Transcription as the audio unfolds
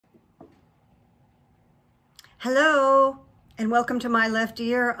Hello, and welcome to My Left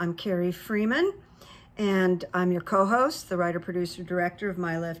Ear. I'm Carrie Freeman, and I'm your co-host, the writer, producer, director of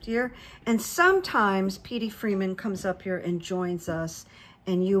My Left Ear. And sometimes Petey Freeman comes up here and joins us,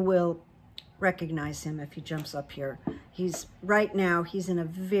 and you will recognize him if he jumps up here. Right now, he's in a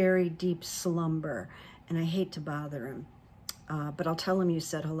very deep slumber, and I hate to bother him, but I'll tell him you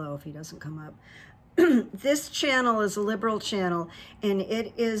said hello if he doesn't come up. This channel is a liberal channel, and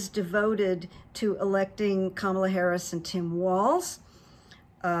it is devoted to electing Kamala Harris and Tim Walz.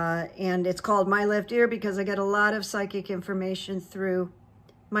 And it's called My Left Ear because I get a lot of psychic information through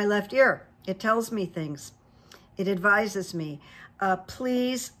my left ear. It tells me things. It advises me.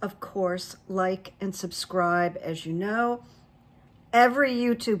 Please, of course, like and subscribe. As you know, every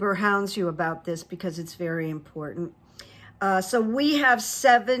YouTuber hounds you about this because it's very important. So we have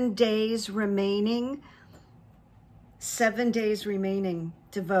 7 days remaining. 7 days remaining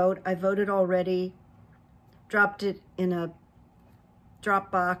to vote. I voted already. Dropped it in a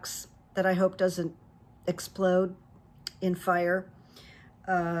Dropbox that I hope doesn't explode in fire.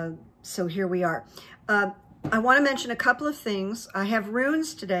 So here we are. I want to mention a couple of things. I have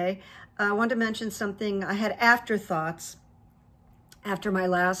runes today. I want to mention something. I had afterthoughts after my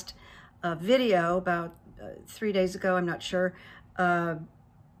last video about 3 days ago, I'm not sure.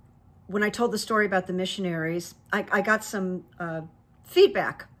 When I told the story about the missionaries, I got some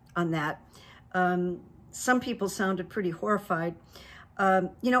feedback on that. Some people sounded pretty horrified.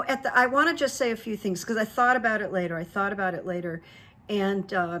 You know, I want to just say a few things because I thought about it later.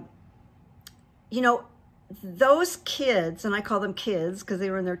 And, you know, those kids, and I call them kids because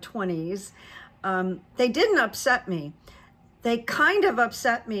they were in their 20s, they didn't upset me. They kind of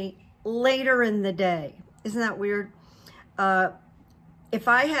upset me later in the day. Isn't that weird? If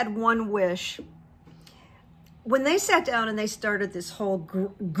I had one wish, when they sat down and they started this whole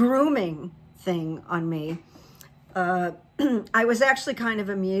grooming thing on me, I was actually kind of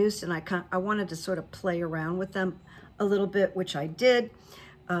amused, and I wanted to sort of play around with them a little bit, which I did.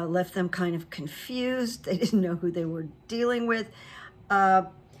 Left them kind of confused. They didn't know who they were dealing with.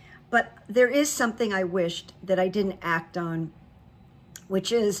 But there is something I wished that I didn't act on,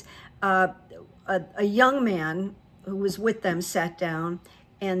 which is a young man who was with them sat down,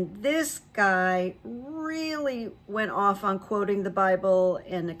 and this guy really went off on quoting the Bible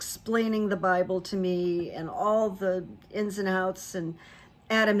and explaining the Bible to me and all the ins and outs and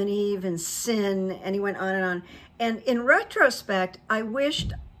Adam and Eve and sin, and he went on and on. And in retrospect, I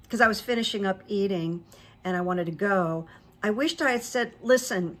wished, because I was finishing up eating and I wanted to go, I wished I had said,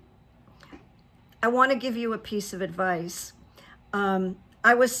 listen, I want to give you a piece of advice.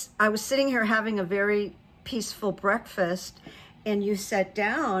 I was sitting here having a very peaceful breakfast, and you sat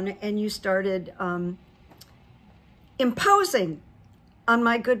down and you started imposing on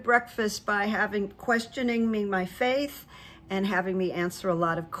my good breakfast by questioning me my faith and having me answer a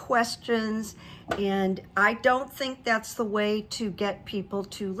lot of questions. And I don't think that's the way to get people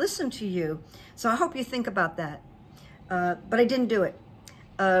to listen to you. So I hope you think about that. But I didn't do it.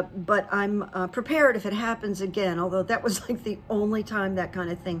 But I'm prepared if it happens again, although that was like the only time that kind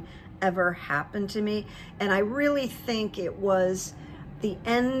of thing ever happened to me. And I really think it was the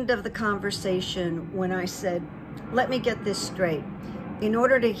end of the conversation when I said, let me get this straight. In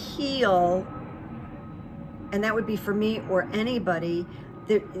order to heal, and that would be for me or anybody,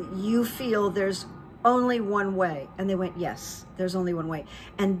 that you feel there's only one way. And they went, yes, there's only one way.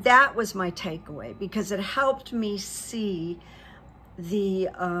 And that was my takeaway, because it helped me see the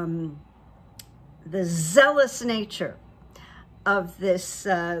zealous nature of this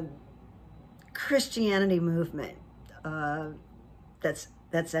Christianity movement that's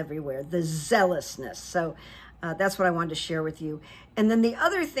everywhere, the zealousness. So that's what I wanted to share with you. And then the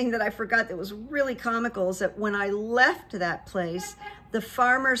other thing that I forgot that was really comical is that when I left that place, the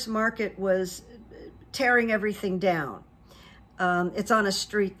farmer's market was tearing everything down. It's on a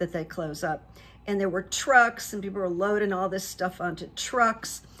street that they close up. And there were trucks, and people were loading all this stuff onto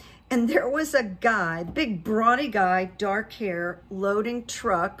trucks. And there was a guy, big brawny guy, dark hair, loading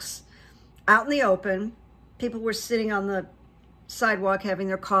trucks out in the open. People were sitting on the sidewalk having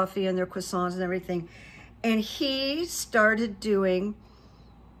their coffee and their croissants and everything. And he started doing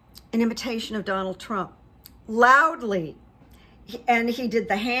an imitation of Donald Trump, loudly. And he did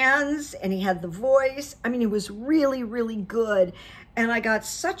the hands, and he had the voice. I mean, he was really, really good. And I got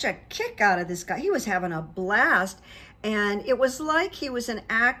such a kick out of this guy. He was having a blast. And it was like he was an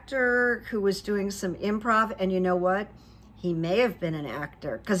actor who was doing some improv. And you know what? He may have been an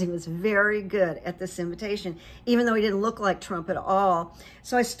actor because he was very good at this imitation, even though he didn't look like Trump at all.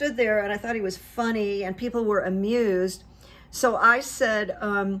 So I stood there and I thought he was funny and people were amused. So I said,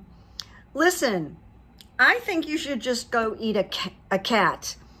 listen, I think you should just go eat a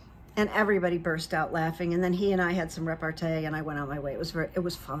cat. And everybody burst out laughing. And then he and I had some repartee, and I went on my way. It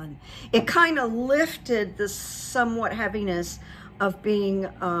was fun. It kind of lifted the somewhat heaviness of being,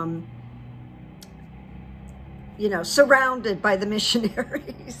 you know, surrounded by the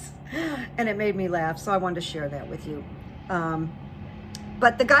missionaries. And it made me laugh. So I wanted to share that with you.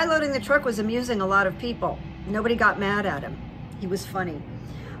 But the guy loading the truck was amusing a lot of people. Nobody got mad at him. He was funny.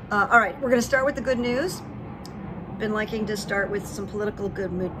 All right, we're going to start with the good news. Been liking to start with some political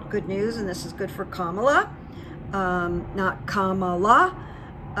good news, and this is good for Kamala, not Kamala.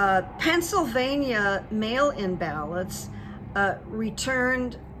 Pennsylvania mail-in ballots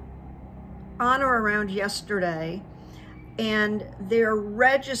returned on or around yesterday, and they're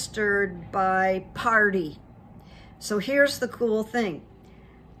registered by party. So here's the cool thing.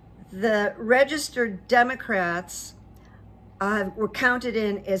 The registered Democrats were counted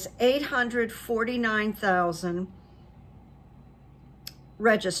in as 849,000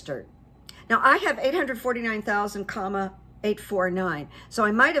 registered. Now I have 849,849, so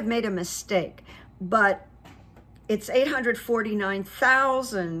I might have made a mistake, but it's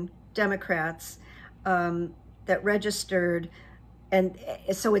 849,000 Democrats that registered, and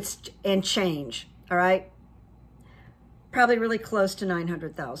so it's and change, all right? Probably really close to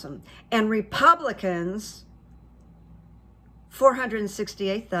 900,000. And Republicans,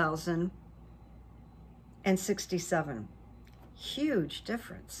 468,067. Huge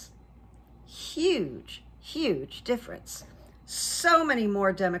difference. Huge, huge difference. So many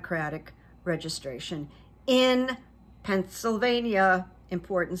more Democratic registration in Pennsylvania,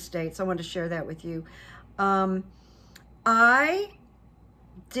 important states. I wanted to share that with you. I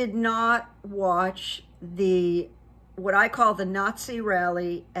did not watch what I call the Nazi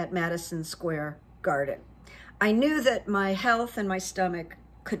rally at Madison Square Garden. I knew that my health and my stomach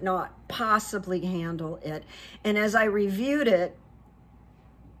could not possibly handle it. And as I reviewed it,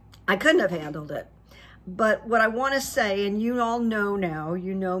 I couldn't have handled it. But what I want to say, and you all know now,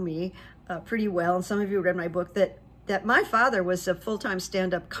 you know me pretty well, and some of you read my book, that my father was a full-time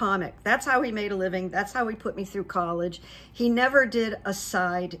stand-up comic. That's how he made a living. That's how he put me through college. He never did a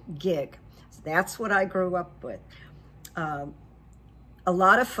side gig. So that's what I grew up with. A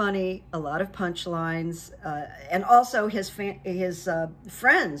lot of funny, a lot of punchlines, and also his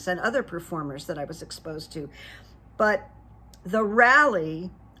friends and other performers that I was exposed to. But the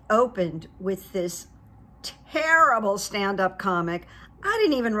rally opened with this terrible stand-up comic. I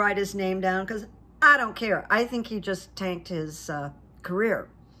didn't even write his name down because I don't care. I think he just tanked his career.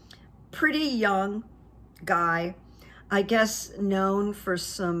 Pretty young guy, I guess known for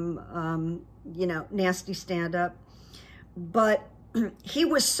some, you know, nasty stand-up. But he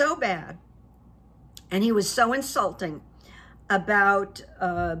was so bad, and he was so insulting about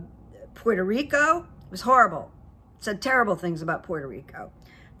Puerto Rico. It was horrible. Said terrible things about Puerto Rico,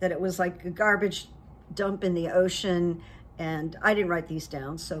 that it was like a garbage dump in the ocean. And I didn't write these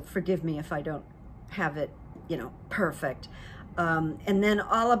down, so forgive me if I don't have it, you know, perfect. And then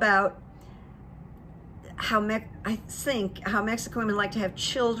all about how how Mexican women like to have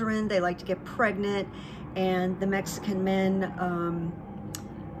children. They like to get pregnant. And the Mexican men,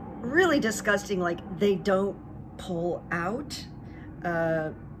 really disgusting, like they don't pull out.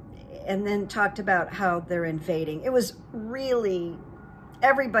 And then talked about how they're invading. It was really,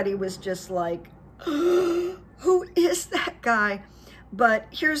 everybody was just like, who is that guy? But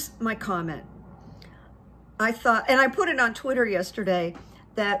here's my comment. I thought, and I put it on Twitter yesterday,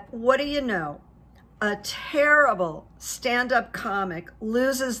 that what do you know? A terrible stand-up comic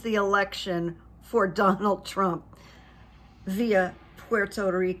loses the election for Donald Trump via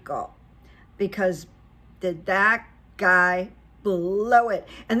Puerto Rico, because did that guy blow it?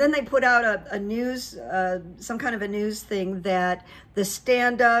 And then they put out a news, some kind of a news thing that the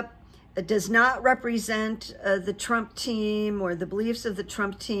stand-up does not represent the Trump team or the beliefs of the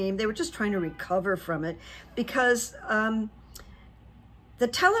Trump team. They were just trying to recover from it because the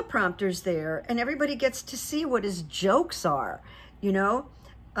teleprompter's there and everybody gets to see what his jokes are, you know?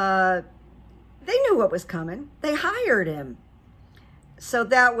 They knew what was coming. They hired him. So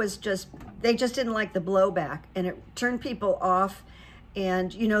that was just, they just didn't like the blowback, and it turned people off.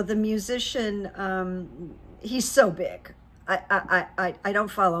 And, you know, the musician, he's so big. I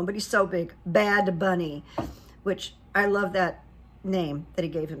don't follow him, but he's so big. Bad Bunny, which I love that name that he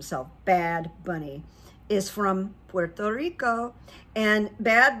gave himself. Bad Bunny is from Puerto Rico. And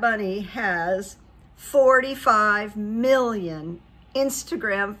Bad Bunny has 45 million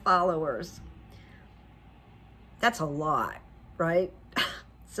Instagram followers. That's a lot, right?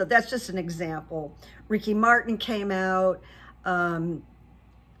 So that's just an example. Ricky Martin came out.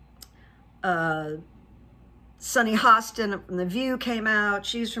 Sunny Hostin from The View came out.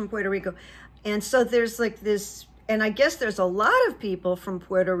 She's from Puerto Rico. And so there's like this, and I guess there's a lot of people from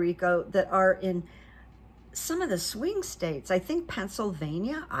Puerto Rico that are in some of the swing states. I think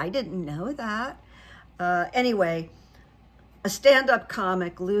Pennsylvania. I didn't know that. Anyway, a stand-up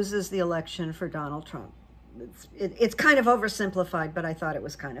comic loses the election for Donald Trump. It's kind of oversimplified, but I thought it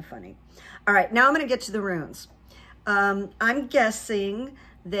was kind of funny. All right, now I'm going to get to the runes. I'm guessing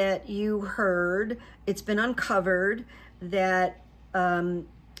that you heard, it's been uncovered that Elon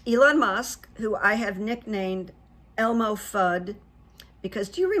Musk, who I have nicknamed ELMO FUD, because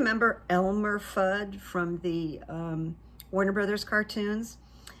do you remember Elmer Fudd from the Warner Brothers cartoons?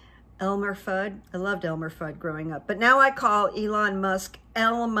 Elmer Fudd. I loved Elmer Fudd growing up, but now I call Elon Musk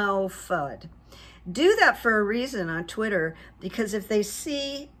ELMO FUD. Do that for a reason on Twitter, because if they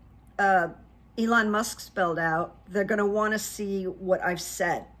see Elon Musk spelled out, they're going to want to see what I've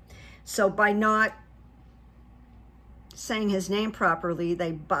said. So by not saying his name properly,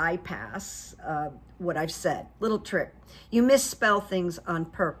 they bypass what I've said. Little trick. You misspell things on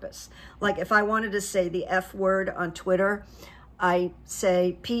purpose. Like if I wanted to say the F word on Twitter, I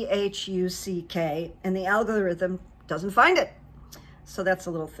say PHUCK, and the algorithm doesn't find it. So that's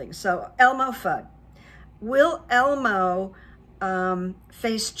a little thing. So ELMO FUD. Will Elmo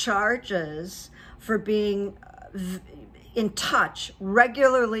face charges for being in touch,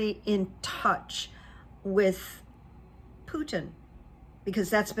 regularly in touch with Putin? Because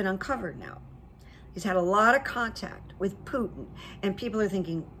that's been uncovered now. He's had a lot of contact with Putin, and people are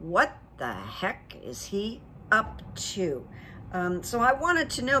thinking, what the heck is he up to? So I wanted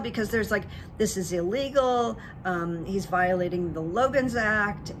to know, because there's like, this is illegal, he's violating the Logan's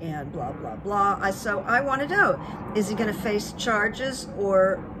Act, and blah, blah, blah. So I want to know, is he going to face charges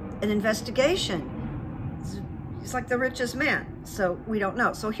or an investigation? He's like the richest man, so we don't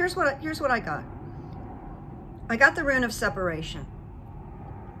know. So here's what I got. I got the rune of separation.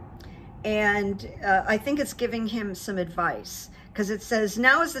 And I think it's giving him some advice, because it says,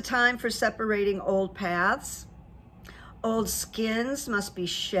 now is the time for separating old paths. Old skins must be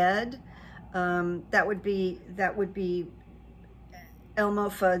shed. That would be Elmo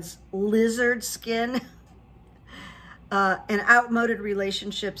Fudd's lizard skin. And outmoded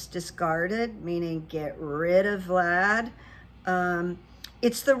relationships discarded, meaning get rid of Vlad.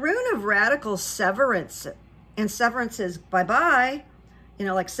 It's the rune of radical severance. And severance is bye-bye, you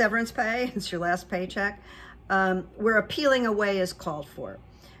know, like severance pay, it's your last paycheck. Where a peeling away is called for.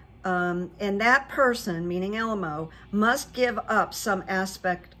 And that person, meaning Elmo, must give up some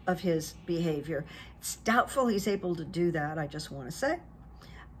aspect of his behavior. It's doubtful he's able to do that, I just want to say.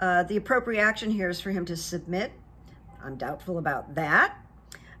 The appropriate action here is for him to submit. I'm doubtful about that.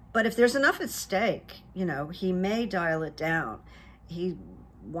 But if there's enough at stake, you know, he may dial it down. He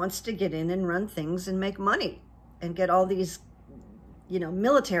wants to get in and run things and make money and get all these, you know,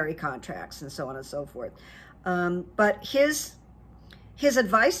 military contracts and so on and so forth. But his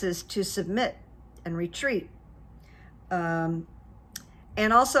advice is to submit and retreat. And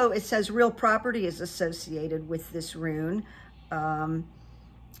also it says real property is associated with this rune.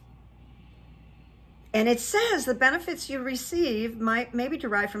 And it says the benefits you receive might maybe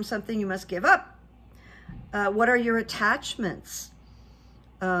derive from something you must give up. What are your attachments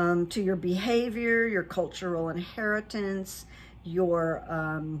to your behavior, your cultural inheritance, your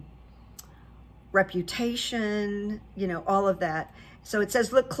reputation, you know, all of that. So it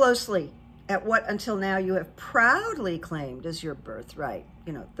says, look closely at what until now you have proudly claimed as your birthright.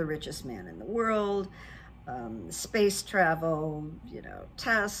 You know, the richest man in the world, space travel, you know,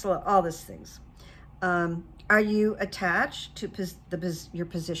 Tesla, all these things. Are you attached to your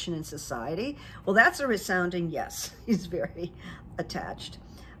position in society? Well, that's a resounding yes. He's very attached.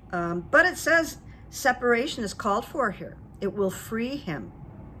 But it says separation is called for here. It will free him.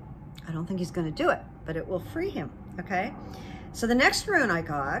 I don't think he's going to do it, but it will free him, okay? So the next rune I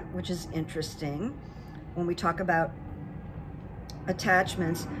got, which is interesting when we talk about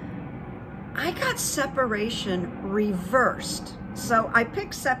attachments, I got separation reversed. So I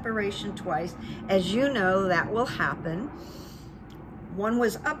picked separation twice. As you know, that will happen. One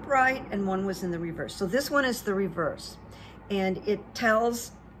was upright and one was in the reverse. So this one is the reverse. And it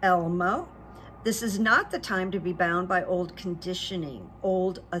tells Elmo, this is not the time to be bound by old conditioning,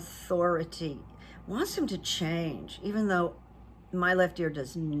 old authority. Wants him to change, even though my left ear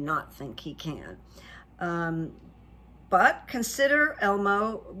does not think he can. But consider,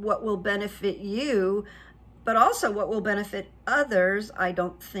 Elmo, what will benefit you, but also what will benefit others. I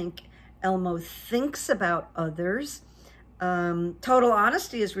don't think Elmo thinks about others. Total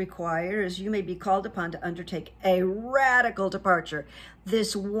honesty is required, as you may be called upon to undertake a radical departure.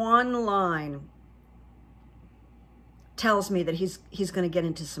 This one line tells me that he's going to get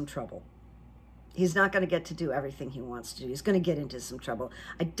into some trouble. He's not going to get to do everything he wants to do. He's going to get into some trouble.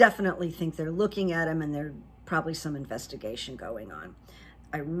 I definitely think they're looking at him, and there's probably some investigation going on.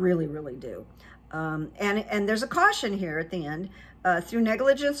 I really, really do. And there's a caution here at the end. Through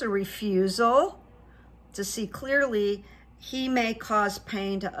negligence or refusal to see clearly, he may cause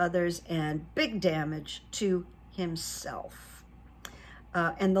pain to others and big damage to himself.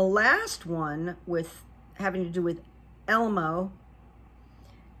 And the last one, with having to do with ELMO,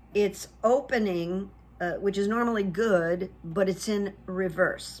 it's opening, which is normally good, but it's in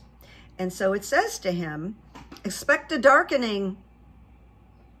reverse. And so it says to him, expect a darkening,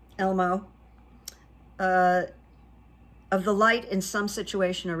 ELMO, of the light in some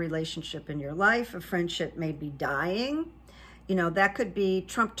situation or relationship in your life. A friendship may be dying. You know, that could be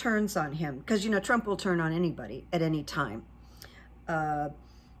Trump turns on him, because, you know, Trump will turn on anybody at any time.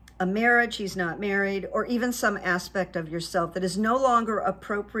 A marriage, he's not married, or even some aspect of yourself that is no longer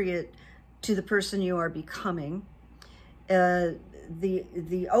appropriate to the person you are becoming. The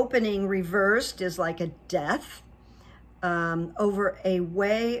opening reversed is like a death over a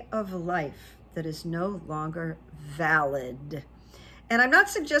way of life that is no longer valid. And I'm not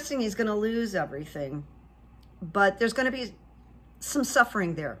suggesting he's going to lose everything, but there's going to be some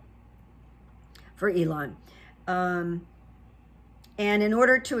suffering there for Elon. And in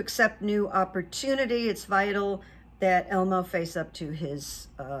order to accept new opportunity, it's vital that ELMO face up to his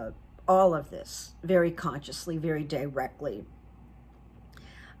all of this very consciously, very directly.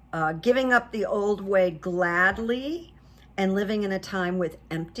 Giving up the old way gladly and living in a time with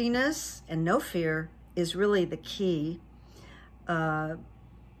emptiness and no fear is really the key to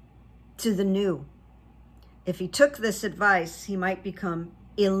the new. If he took this advice, he might become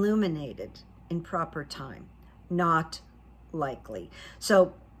illuminated in proper time. Not likely.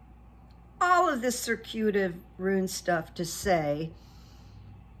 So all of this circuitive rune stuff to say,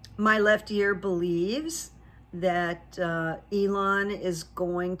 my left ear believes that Elon is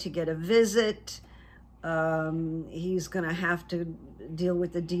going to get a visit. He's going to have to deal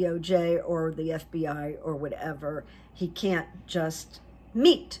with the DOJ or the FBI or whatever. He can't just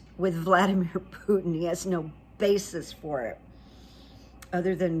meet with Vladimir Putin. He has no basis for it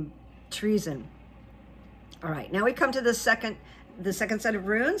other than treason. All right, now we come to the second set of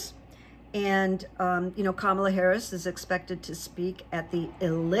runes. And, you know, Kamala Harris is expected to speak at the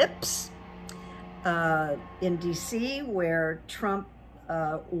Ellipse in DC, where Trump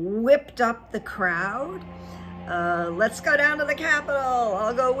whipped up the crowd. Let's go down to the Capitol.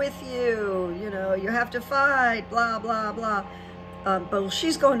 I'll go with you. You know, you have to fight, blah, blah, blah. But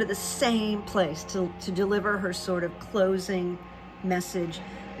she's going to the same place to deliver her sort of closing message,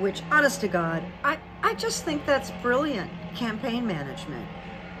 which, honest to God, I just think that's brilliant campaign management.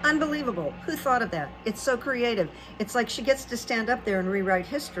 Unbelievable. Who thought of that? It's so creative. It's like she gets to stand up there and rewrite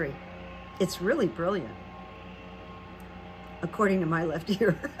history. It's really brilliant, according to my left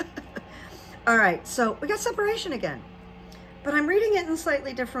ear. All right, so we got separation again, but I'm reading it in a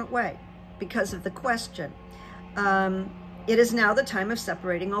slightly different way because of the question. It is now the time of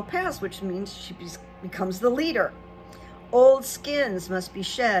separating all paths, which means she becomes the leader. Old skins must be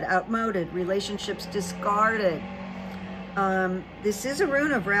shed, outmoded, relationships discarded. This is a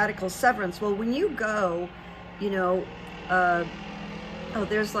rune of radical severance. Well, when you go, you know,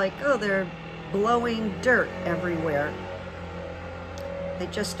 they're blowing dirt everywhere. They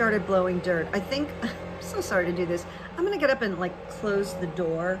just started blowing dirt. I think, I'm so sorry to do this. I'm going to get up and like close the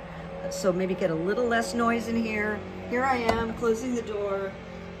door, so maybe get a little less noise in here. Here I am closing the door.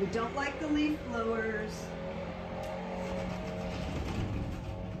 We don't like the leaf blowers.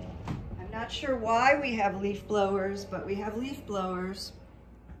 Not sure why we have leaf blowers, but we have leaf blowers.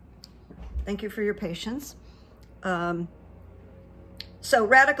 Thank you for your patience. So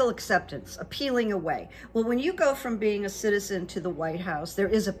radical acceptance, a peeling away. Well, when you go from being a citizen to the White House, there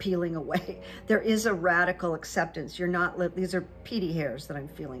is a peeling away. There is a radical acceptance. You're not, these are PD hairs that I'm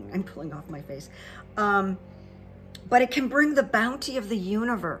feeling. I'm pulling off my face. But it can bring the bounty of the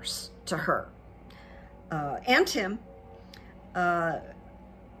universe to her and him.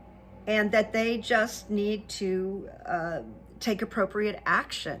 And that they just need to take appropriate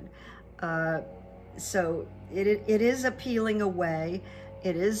action. So it is a peeling away.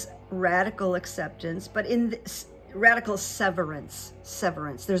 It is radical acceptance, but in this, radical severance.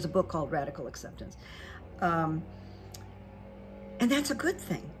 There's a book called Radical Acceptance. And that's a good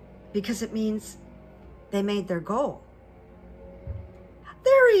thing, because it means they made their goal.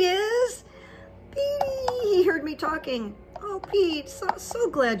 There he is. He heard me talking. Oh, Pete, so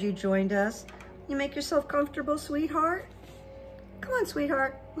glad you joined us. You make yourself comfortable, sweetheart? Come on,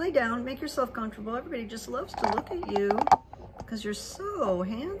 sweetheart. lay down, make yourself comfortable. Everybody just loves to look at you because you're so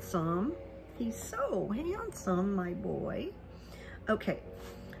handsome. He's so handsome, my boy. Okay.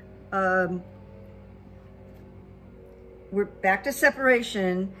 We're back to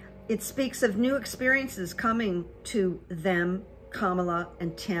separation. It speaks of new experiences coming to them, Kamala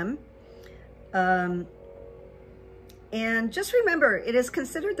and Tim. And just remember, it is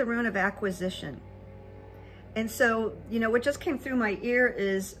considered the rune of acquisition. And so, you know, what just came through my ear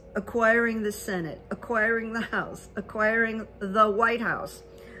is acquiring the Senate, acquiring the House, acquiring the White House.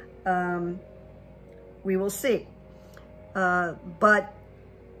 We will see. But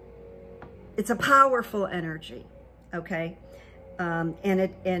it's a powerful energy, okay? And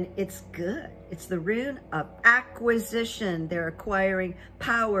it's good. It's the rune of acquisition. They're acquiring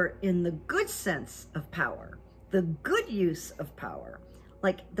power in the good sense of power, the good use of power,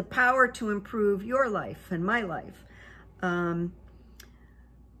 like the power to improve your life and my life. And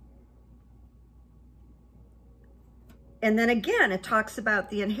then again, it talks about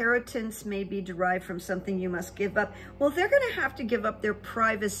the inheritance may be derived from something you must give up. Well, they're going to have to give up their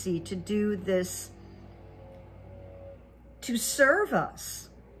privacy to do this, to serve us.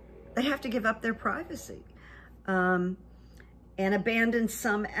 They have to give up their privacy and abandon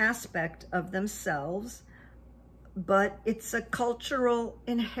some aspect of themselves. But it's a cultural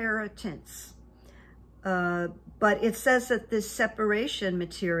inheritance. But it says that this separation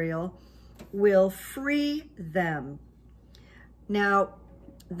material will free them. Now,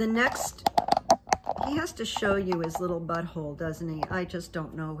 the next, he has to show you his little butthole, doesn't he? I just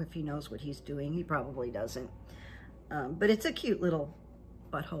don't know if he knows what he's doing. He probably doesn't. But it's a cute little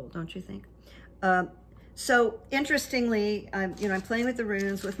butthole, don't you think? So interestingly, I'm playing with the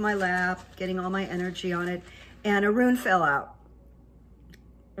runes with my lap, getting all my energy on it, and a rune fell out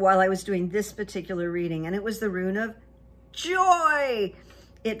while I was doing this particular reading, and it was the rune of joy.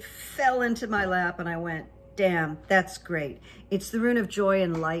 It fell into my lap, and I went, damn, that's great. It's the rune of joy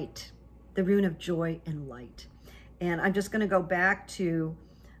and light, the rune of joy and light. And I'm just going to go back to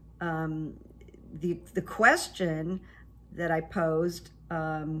the question that I posed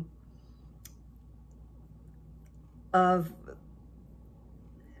of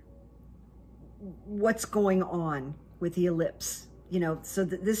what's going on with the ellipse. You know, so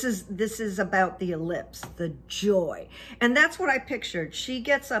this is about the ellipse, the joy. And that's what I pictured. She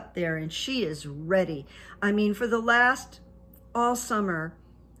gets up there and she is ready. I mean, for the all summer,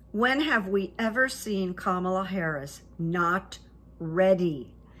 when have we ever seen Kamala Harris not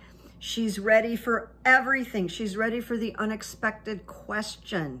ready? She's ready for everything. She's ready for the unexpected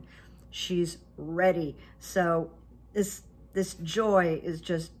question. She's ready. So this joy is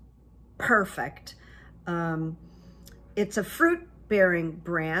just perfect. It's a fruit-bearing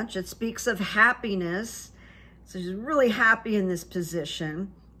branch. It speaks of happiness. So she's really happy in this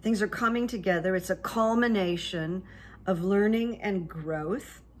position. Things are coming together. It's a culmination of learning and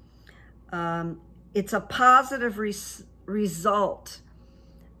growth. It's a positive result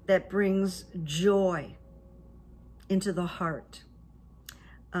that brings joy into the heart.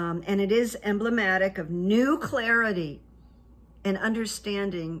 And it is emblematic of new clarity and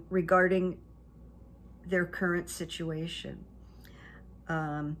understanding regarding their current situation.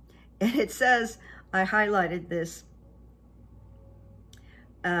 And it says, I highlighted this,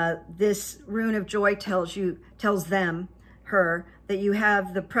 this rune of joy tells her, that you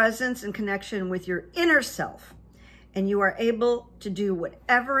have the presence and connection with your inner self, and you are able to do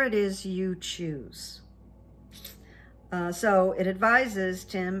whatever it is you choose. So it advises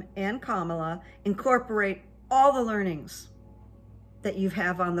Tim and Kamala, incorporate all the learnings that you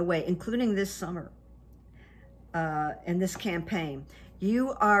have on the way, including this summer and this campaign.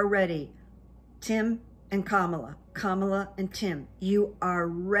 You are ready, Tim and Kamala, Kamala and Tim. You are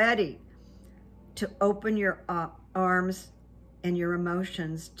ready to open your arms and your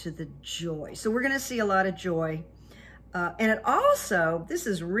emotions to the joy. So we're going to see a lot of joy. And it also, this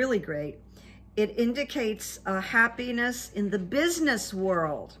is really great, it indicates happiness in the business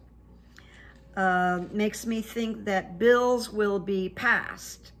world. Makes me think that bills will be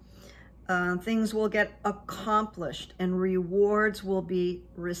passed. Things will get accomplished and rewards will be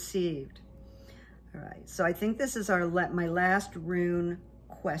received. All right, so I think this is my last rune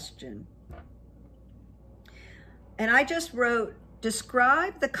question. And I just wrote,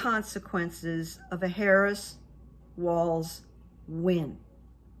 describe the consequences of a Harris-Walls win.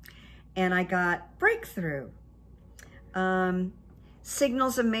 And I got breakthrough.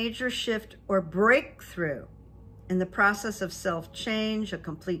 Signals a major shift or breakthrough in the process of self-change, a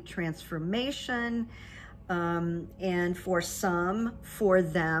complete transformation. And for some, for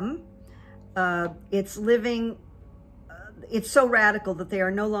them, it's living it's so radical that they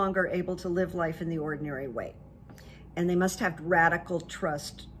are no longer able to live life in the ordinary way. And they must have radical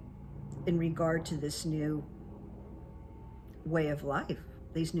trust in regard to this new way of life,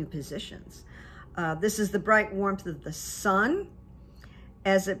 these new positions. This is the bright warmth of the sun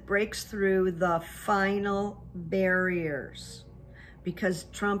as it breaks through the final barriers. Because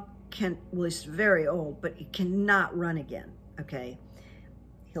Trump well, he's very old, but he cannot run again, okay?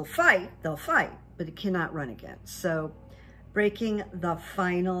 They'll fight, but he cannot run again. So breaking the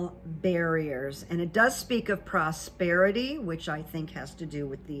final barriers. And it does speak of prosperity, which I think has to do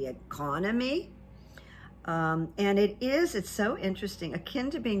with the economy. And it's so interesting, akin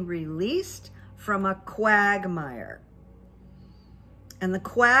to being released from a quagmire. And the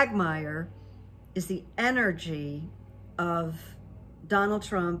quagmire is the energy of Donald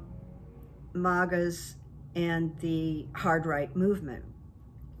Trump, MAGAs, and the hard right movement.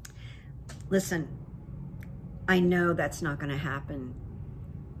 Listen, I know that's not going to happen,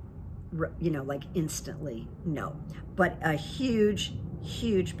 like instantly, no. But a huge,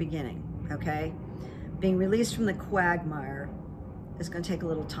 huge beginning, okay? Being released from the quagmire is going to take a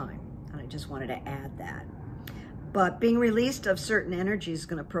little time, and I just wanted to add that. But being released of certain energy is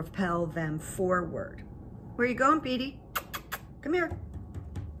going to propel them forward. Where are you going, Petey? Come here.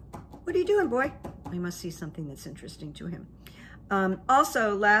 What are you doing, boy? I must see something that's interesting to him.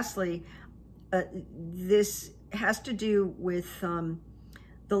 Also, lastly, this has to do with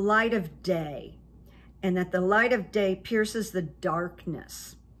the light of day, and that the light of day pierces the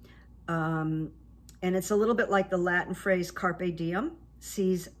darkness. And it's a little bit like the Latin phrase carpe diem,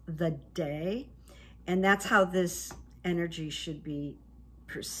 seize the day. And that's how this energy should be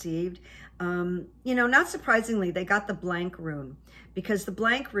perceived. Not surprisingly, they got the blank rune, because the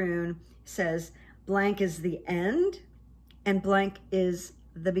blank rune says blank is the end and blank is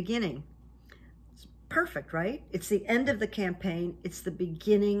the beginning. It's perfect, right? It's the end of the campaign. It's the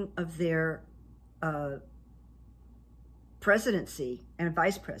beginning of their presidency and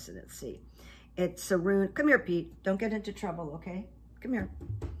vice presidency. It's a rune. Come here, Pete. Don't get into trouble, okay? Come here.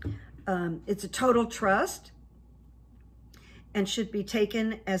 It's a total trust and should be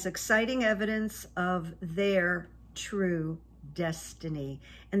taken as exciting evidence of their true destiny.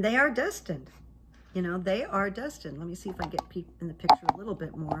 And they are destined. They are destined. Let me see if I get Pete in the picture a little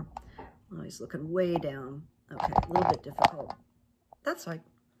bit more. Oh, he's looking way down. Okay, a little bit difficult. That's right.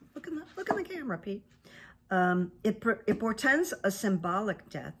 Look in the camera, Pete. It portends a symbolic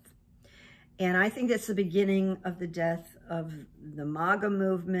death. And I think that's the beginning of the death of the MAGA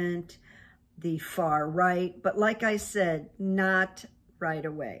movement, the far right. But like I said, not right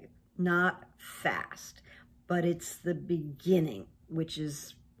away, not fast. But it's the beginning, which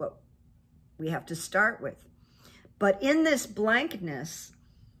is what we have to start with. But in this blankness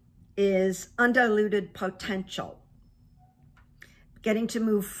is undiluted potential, getting to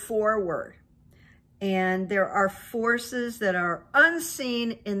move forward. And there are forces that are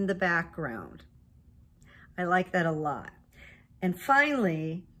unseen in the background. I like that a lot. And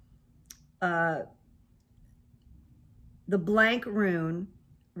finally, the blank rune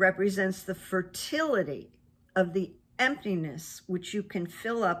represents the fertility of the emptiness, which you can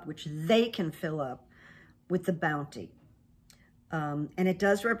fill up, which they can fill up with the bounty. And it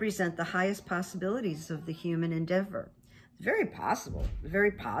does represent the highest possibilities of the human endeavor. It's very possible, very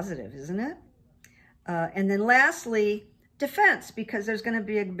positive, isn't it? And then lastly, defense, because there's going to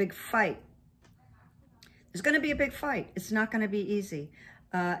be a big fight. There's going to be a big fight. It's not going to be easy.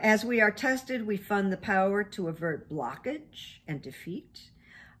 As we are tested, we fund the power to avert blockage and defeat.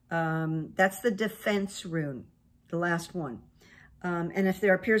 That's the defense rune, the last one. And if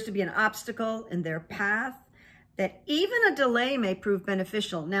there appears to be an obstacle in their path, that even a delay may prove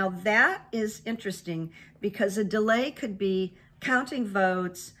beneficial. Now that is interesting, because a delay could be counting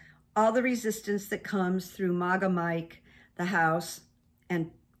votes, all the resistance that comes through MAGA Mike, the House,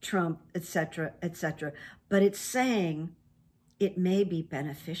 and Trump, etc., etc. But it's saying it may be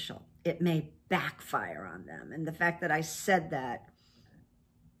beneficial. It may backfire on them. And the fact that I said that,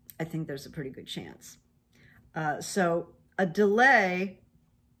 I think there's a pretty good chance. So a delay,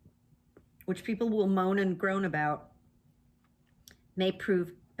 which people will moan and groan about, may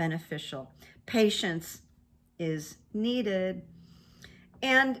prove beneficial. Patience is needed.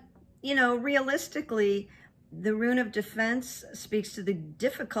 And realistically, the rune of defense speaks to the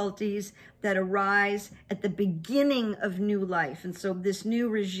difficulties that arise at the beginning of new life. And so this new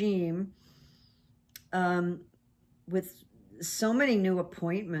regime, with so many new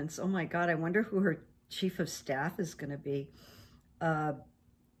appointments, oh my God, I wonder who her chief of staff is going to be.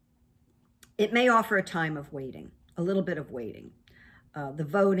 It may offer a time of waiting, a little bit of waiting. The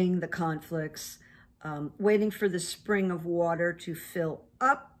voting, the conflicts, waiting for the spring of water to fill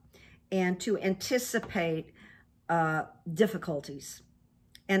up and to anticipate difficulties.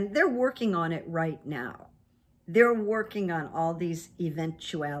 And they're working on it right now. They're working on all these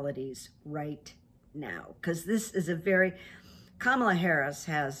eventualities right now, because this is Kamala Harris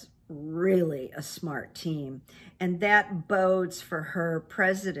has really a smart team, and that bodes for her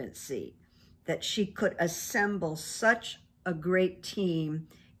presidency, that she could assemble such a great team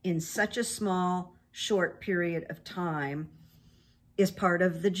in such a small, short period of time is part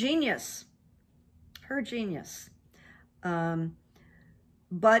of the genius, her genius.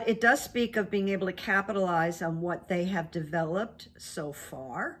 But it does speak of being able to capitalize on what they have developed so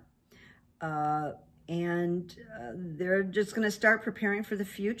far. And they're just going to start preparing for the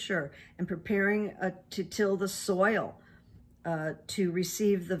future and preparing to till the soil, to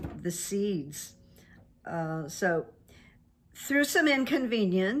receive the seeds. So through some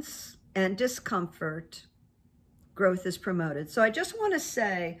inconvenience and discomfort, growth is promoted. So I just want to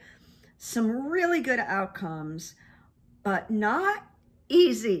say some really good outcomes, but not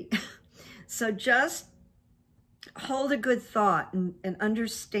easy. So just hold a good thought and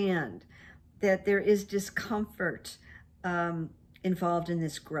understand that there is discomfort involved in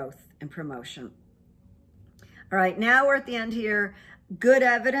this growth and promotion. All right, now we're at the end here. Good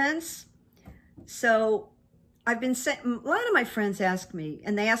evidence. So I've been saying, a lot of my friends ask me,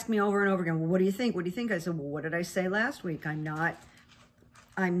 and they ask me over and over again, well, what do you think? What do you think? I said, well, what did I say last week? I'm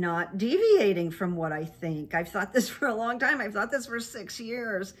not deviating from what I think. I've thought this for a long time. I've thought this for 6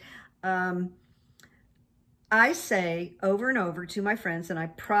 years. I say over and over to my friends, and I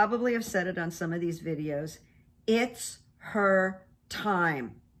probably have said it on some of these videos, it's her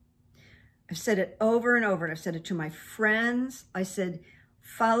time. I've said it over and over, and I've said it to my friends. I said,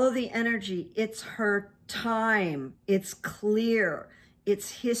 follow the energy. It's her time. It's clear.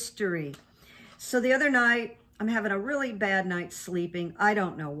 It's history. So the other night, I'm having a really bad night sleeping. I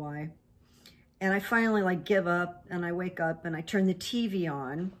don't know why. And I finally give up, and I wake up and I turn the TV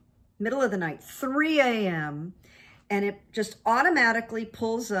on, middle of the night, 3 a.m., and it just automatically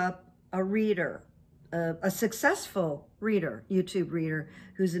pulls up a reader, a successful reader, YouTube reader,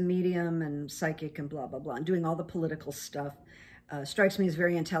 who's a medium and psychic and blah, blah, blah, and doing all the political stuff. Strikes me as a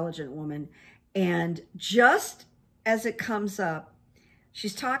very intelligent woman. And just as it comes up,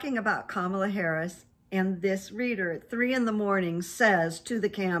 she's talking about Kamala Harris, and this reader at 3 in the morning says to the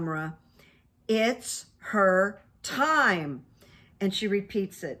camera, it's her time. And she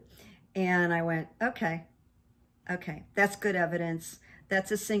repeats it. And I went, okay, that's good evidence. That's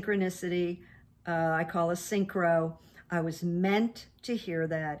a synchronicity. I call a synchro. I was meant to hear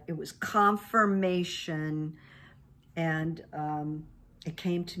that. It was confirmation. And it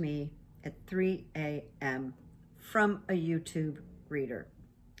came to me at 3 a.m. from a YouTube reader.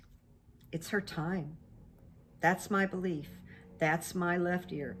 It's her time. That's my belief. That's my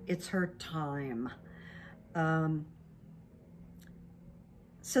left ear. It's her time.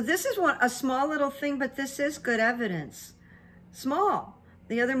 So this is a small little thing, but this is good evidence. Small.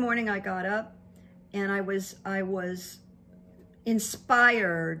 The other morning I got up and I was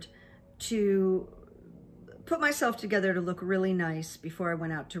inspired to put myself together to look really nice before I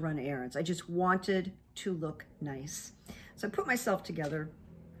went out to run errands. I just wanted to look nice. So I put myself together,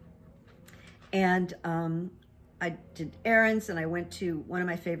 and I did errands, and I went to one of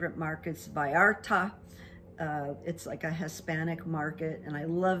my favorite markets, Vallarta. It's like a Hispanic market, and I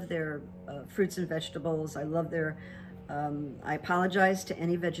love their fruits and vegetables. I love their, I apologize to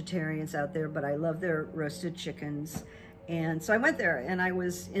any vegetarians out there, but I love their roasted chickens. And so I went there, and I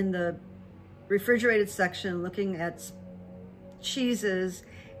was in the refrigerated section looking at cheeses,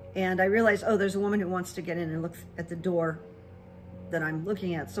 and I realized, oh, there's a woman who wants to get in and look at the door that I'm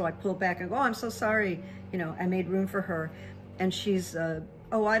looking at. So I pulled back and go, oh, I'm so sorry. You know, I made room for her. And she's,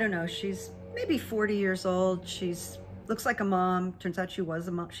 oh, I don't know, she's maybe 40 years old. She's looks like a mom. Turns out she was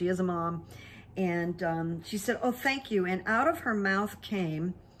a mom. She is a mom. And she said, oh, thank you. And out of her mouth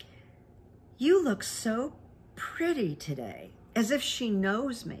came, you look so pretty today, as if she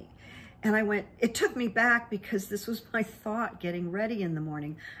knows me. And I went, it took me back, because this was my thought getting ready in the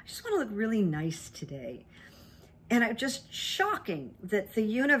morning. I just want to look really nice today. And it just shocking that the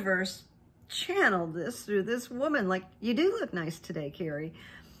universe channeled this through this woman. Like, you do look nice today, Carrie.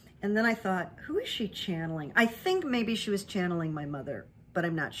 And then I thought, who is she channeling? I think maybe she was channeling my mother, but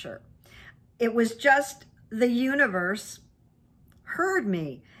I'm not sure. It was just the universe heard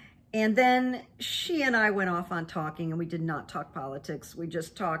me. And then she and I went off on talking, and we did not talk politics. We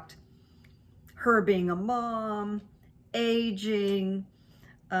just talked her being a mom, aging,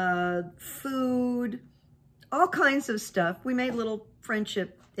 food, all kinds of stuff. We made a little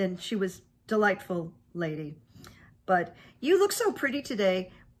friendship, and she was delightful lady. But you look so pretty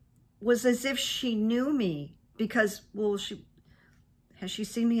today was as if she knew me because, well, has she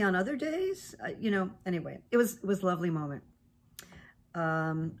seen me on other days? You know, anyway, it was a lovely moment.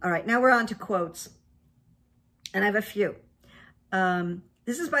 All right, now we're on to quotes. And I have a few.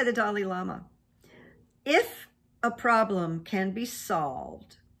 This is by the Dalai Lama. If a problem can be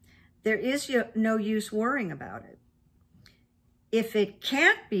solved, there is no use worrying about it. If it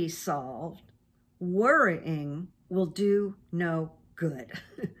can't be solved, worrying will do no good.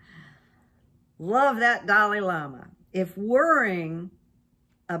 Love that Dalai Lama. If worrying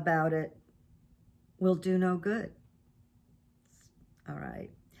about it will do no good. All right.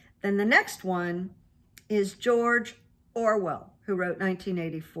 Then the next one is George Orwell, who wrote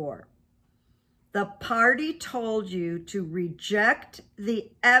 1984. The party told you to reject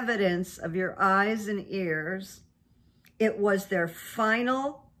the evidence of your eyes and ears. It was their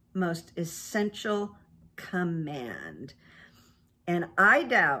final, most essential command. And I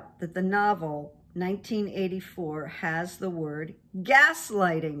doubt that the novel 1984 has the word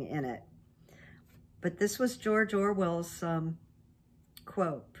gaslighting in it. But this was George Orwell's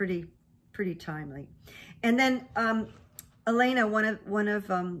quote, pretty timely. And then Elena, one of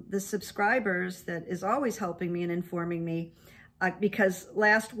the subscribers that is always helping me and informing me, because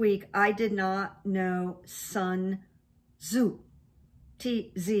last week I did not know Sun Tzu,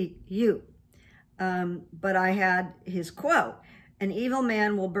 T-Z-U, but I had his quote. An evil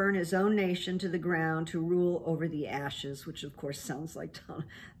man will burn his own nation to the ground to rule over the ashes, which of course sounds like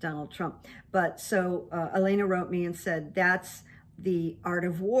Donald Trump. But so Elena wrote me and said, that's The Art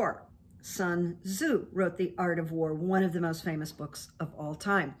of War. Sun Tzu wrote The Art of War, one of the most famous books of all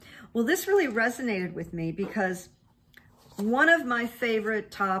time. Well, this really resonated with me because one of my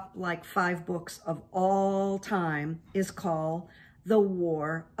favorite top 5 books of all time is called The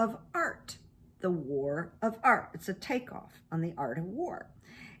War of Art. The War of Art. It's a takeoff on the art of war.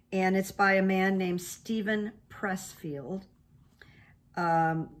 And it's by a man named Stephen Pressfield.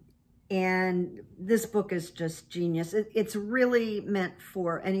 And this book is just genius. It's really meant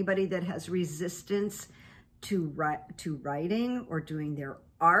for anybody that has resistance to writing or doing their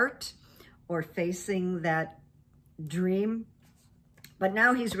art or facing that dream. But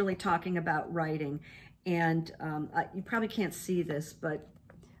now he's really talking about writing. And you probably can't see this, but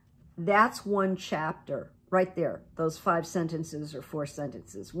that's one chapter right there. Those 5 sentences or 4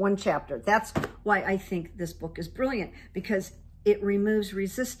 sentences, one chapter. That's why I think this book is brilliant, because it removes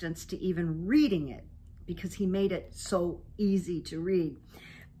resistance to even reading it, because he made it so easy to read.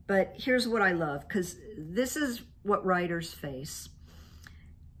 But here's what I love, because this is what writers face.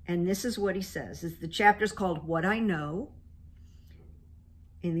 And this is what he says. The chapter's called What I Know.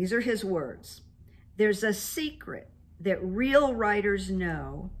 And these are his words. There's a secret that real writers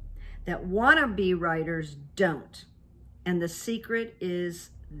know that wannabe writers don't. And the secret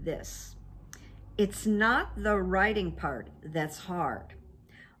is this. It's not the writing part that's hard.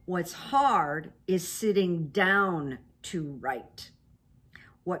 What's hard is sitting down to write.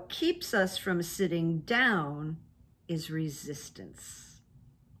 What keeps us from sitting down is resistance.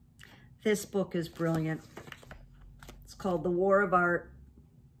 This book is brilliant. It's called The War of Art.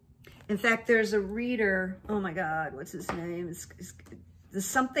 In fact, there's a reader, oh my God, what's his name? The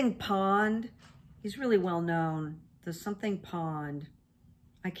Something Pond. He's really well known. The Something Pond.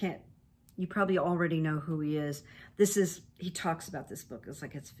 You probably already know who he is. He talks about this book. It's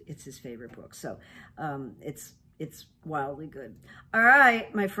like it's his favorite book. So it's wildly good. All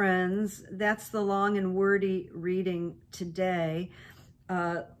right, my friends, that's the long and wordy reading today.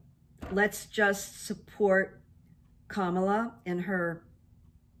 Let's just support Kamala in her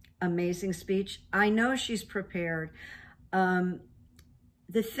amazing speech. I know she's prepared.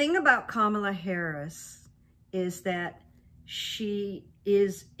 The thing about Kamala Harris is that she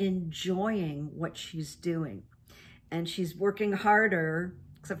is enjoying what she's doing. And she's working harder,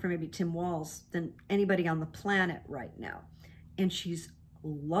 except for maybe Tim Walz, than anybody on the planet right now. And she's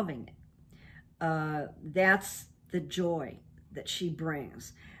loving it. That's the joy that she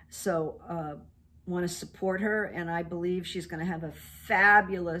brings. So want to support her, and I believe she's going to have a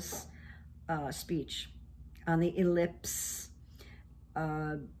fabulous speech on the Ellipse.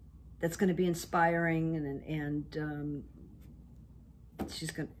 That's going to be inspiring, and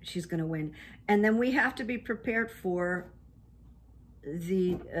she's going to win. And then we have to be prepared for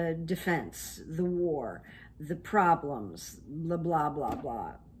the defense, the war, the problems, blah, blah, blah,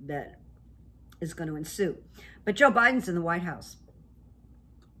 blah, that is going to ensue. But Joe Biden's in the White House,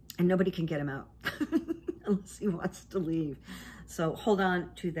 and nobody can get him out unless he wants to leave. So hold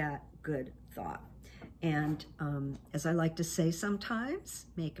on to that good thought. And as I like to say sometimes,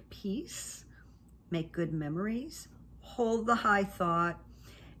 make a peace, make good memories, hold the high thought,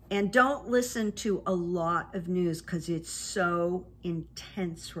 and don't listen to a lot of news because it's so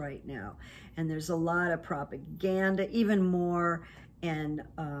intense right now. And there's a lot of propaganda, even more. And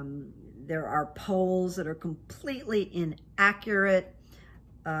there are polls that are completely inaccurate.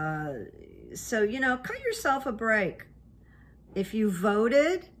 So, you know, cut yourself a break. If you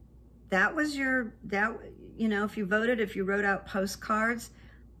voted, that was your, you know, if you voted, if you wrote out postcards,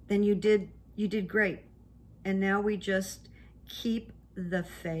 then you did great. And now we just keep the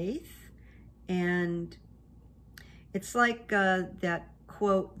faith. And it's like that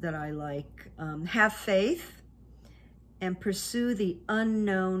quote that I like, have faith and pursue the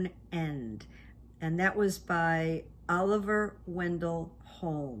unknown end. And that was by Oliver Wendell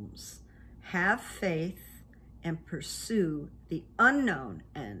Holmes. Have faith and pursue the unknown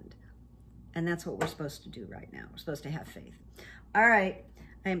end. And that's what we're supposed to do right now. We're supposed to have faith. All right,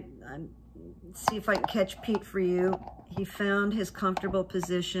 I'm see if I can catch Pete for you. He found his comfortable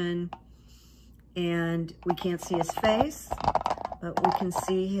position, and we can't see his face, but we can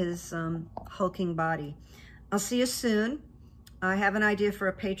see his hulking body. I'll see you soon. I have an idea for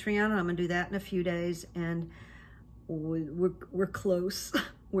a Patreon, and I'm gonna do that in a few days, and we're close.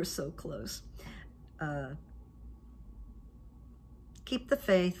 We're so close. Keep the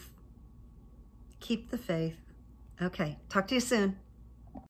faith. Keep the faith. Okay, talk to you soon.